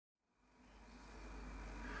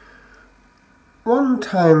One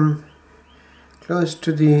time, close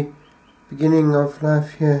to the beginning of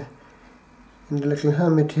life here in the little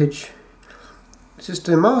hermitage,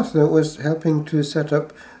 Sister Martha was helping to set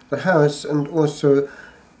up the house and also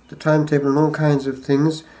the timetable and all kinds of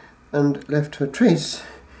things, and left her trace,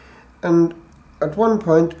 and at one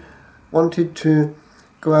point wanted to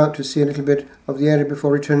go out to see a little bit of the area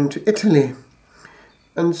before returning to Italy.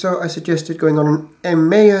 And so I suggested going on an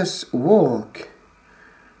Emmaus walk,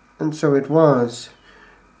 and so it was.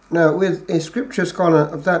 Now, with a scripture scholar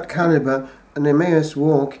of that caliber, an Emmaus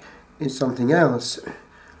walk is something else.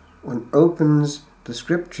 One opens the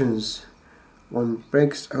scriptures, one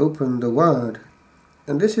breaks open the word,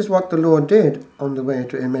 and this is what the Lord did on the way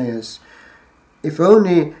to Emmaus. If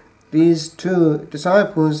only these two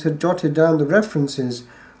disciples had jotted down the references,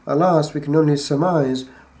 alas, we can only surmise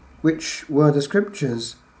which were the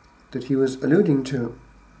scriptures that he was alluding to.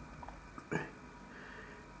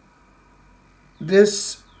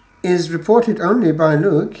 This is reported only by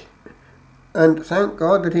Luke, and thank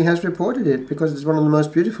God that he has reported it, because it's one of the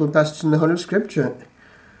most beautiful passages in the whole of Scripture.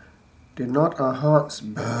 Did not our hearts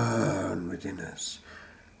burn within us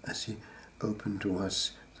as he opened to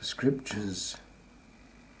us the Scriptures?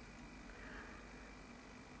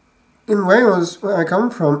 In Wales, where I come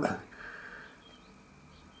from,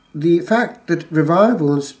 the fact that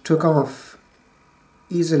revivals took off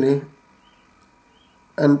easily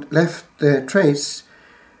and left their trace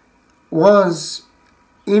was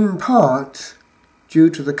in part due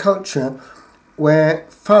to the culture where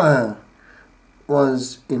fire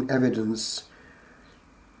was in evidence.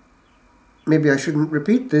 Maybe I shouldn't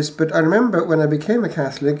repeat this, but I remember when I became a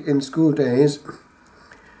Catholic in school days,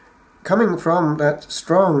 coming from that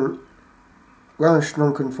strong Welsh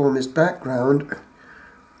nonconformist background,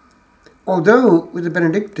 although with the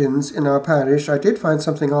Benedictines in our parish I did find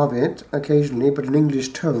something of it occasionally, but in English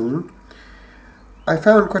tone, I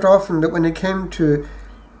found quite often that when it came to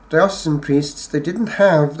diocesan priests, they didn't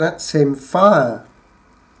have that same fire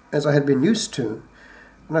as I had been used to.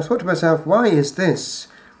 And I thought to myself, why is this?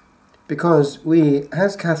 Because we,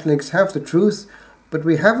 as Catholics, have the truth, but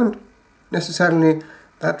we haven't necessarily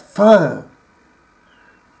that fire.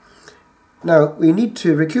 Now, we need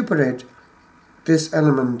to recuperate this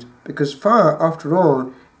element, because fire, after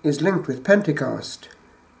all, is linked with Pentecost.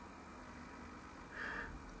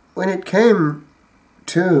 When it came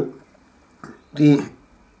to the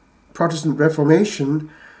Protestant Reformation,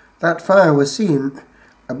 that fire was seen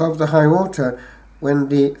above the high altar when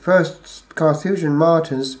the first Carthusian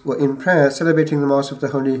martyrs were in prayer celebrating the Mass of the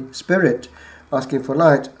Holy Spirit, asking for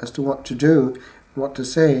light as to what to do, what to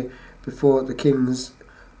say before the king's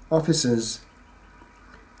officers.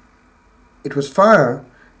 It was fire,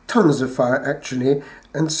 tongues of fire actually,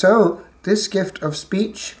 and so this gift of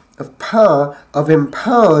speech, of power, of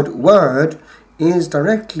empowered word is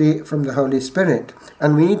directly from the Holy Spirit,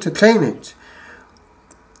 and we need to claim it.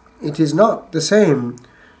 It is not the same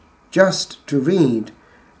just to read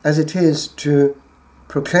as it is to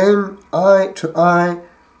proclaim eye to eye,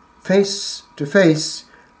 face to face,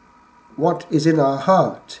 what is in our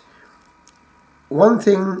heart. One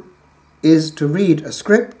thing is to read a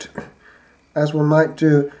script, as one might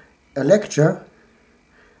do a lecture,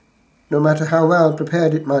 no matter how well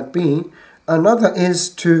prepared it might be. Another is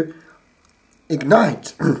to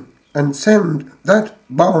ignite and send that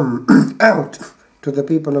bomb out to the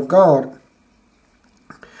people of God.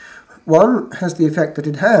 One has the effect that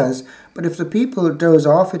it has, but if the people doze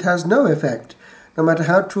off, it has no effect, no matter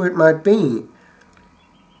how true it might be.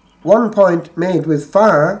 One point made with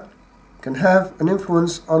fire can have an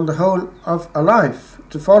influence on the whole of a life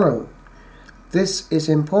to follow. This is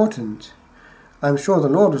important. I'm sure the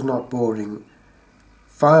Lord was not boring.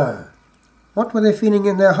 Fire. What were they feeling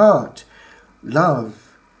in their heart?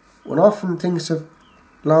 Love. One often thinks of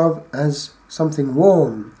love as something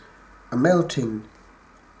warm, a melting,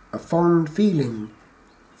 a fond feeling.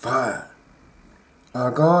 Fire.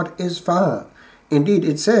 Our God is fire. Indeed,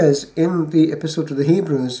 it says in the Epistle to the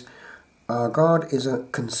Hebrews, our God is a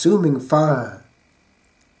consuming fire.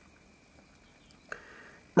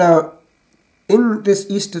 Now, in this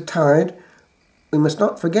Easter tide, we must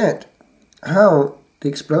not forget how the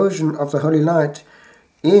explosion of the Holy Light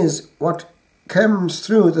is what comes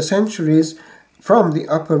through the centuries from the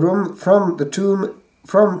upper room, from the tomb,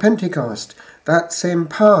 from Pentecost, that same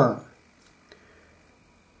power.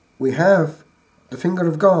 We have the finger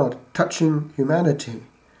of God touching humanity.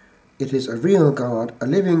 It is a real God, a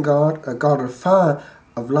living God, a God of fire,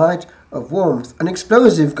 of light, of warmth, an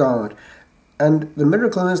explosive God. And the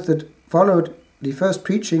miracles that followed the first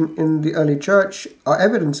preaching in the early church are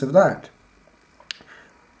evidence of that.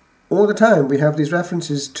 all the time we have these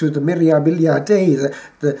references to the Mirabilia Dei,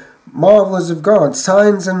 the marvels of God,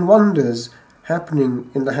 signs and wonders happening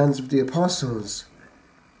in the hands of the apostles.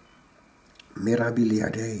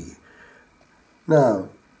 Mirabilia Dei. Now,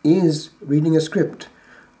 is reading a script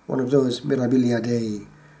one of those Mirabilia Dei?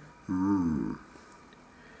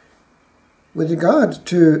 With regard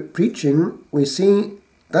to preaching, we see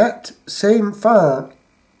that same fire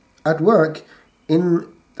at work in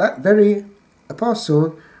that very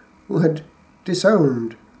apostle who had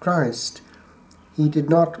disowned Christ. He did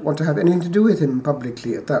not want to have anything to do with him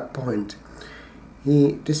publicly at that point.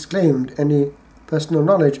 He disclaimed any personal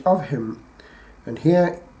knowledge of him. And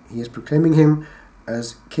here he is proclaiming him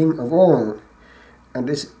as King of all. And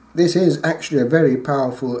this is actually a very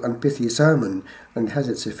powerful and pithy sermon, and has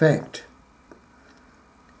its effect.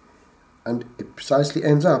 And it precisely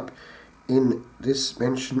ends up in this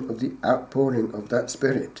mention of the outpouring of that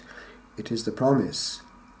Spirit. It is the promise.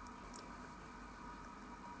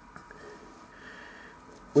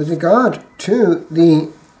 With regard to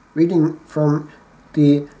the reading from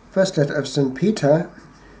the first letter of St. Peter,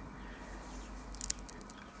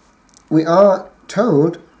 we are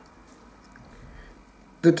told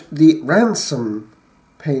that the ransom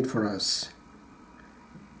paid for us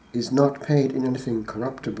is not paid in anything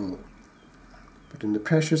corruptible, but in the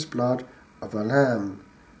precious blood of a lamb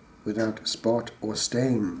without spot or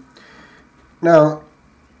stain. Now,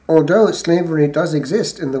 although slavery does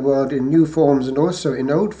exist in the world in new forms and also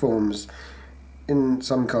in old forms in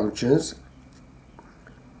some cultures,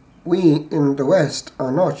 we in the West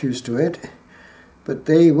are not used to it, but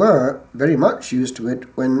they were very much used to it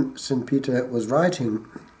when St. Peter was writing.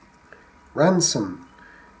 Ransom.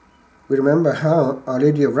 We remember how Our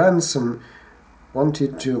Lady of Ransom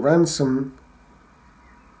wanted to ransom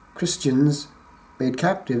Christians made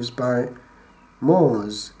captives by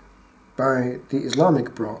Moors, by the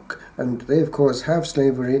Islamic bloc, and they of course have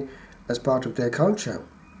slavery as part of their culture.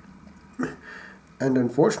 And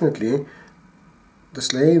unfortunately, the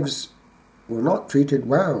slaves were not treated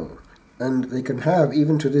well, and they can have,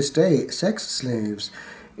 even to this day, sex slaves.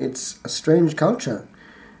 It's a strange culture,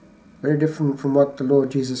 very different from what the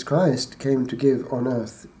Lord Jesus Christ came to give on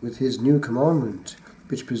earth with his new commandment,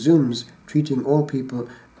 which presumes treating all people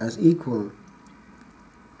as equal.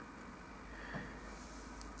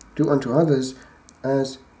 Do unto others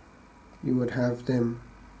as you would have them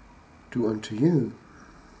do unto you.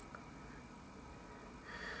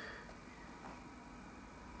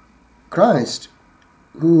 Christ,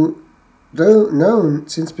 who, though known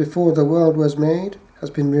since before the world was made, has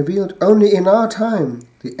been revealed only in our time,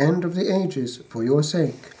 the end of the ages, for your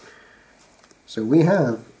sake. So we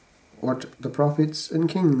have what the prophets and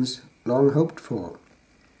kings long hoped for.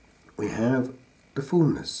 We have the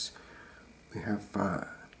fullness. We have fire.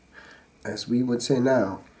 As we would say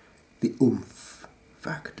now, the oomph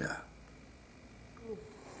factor.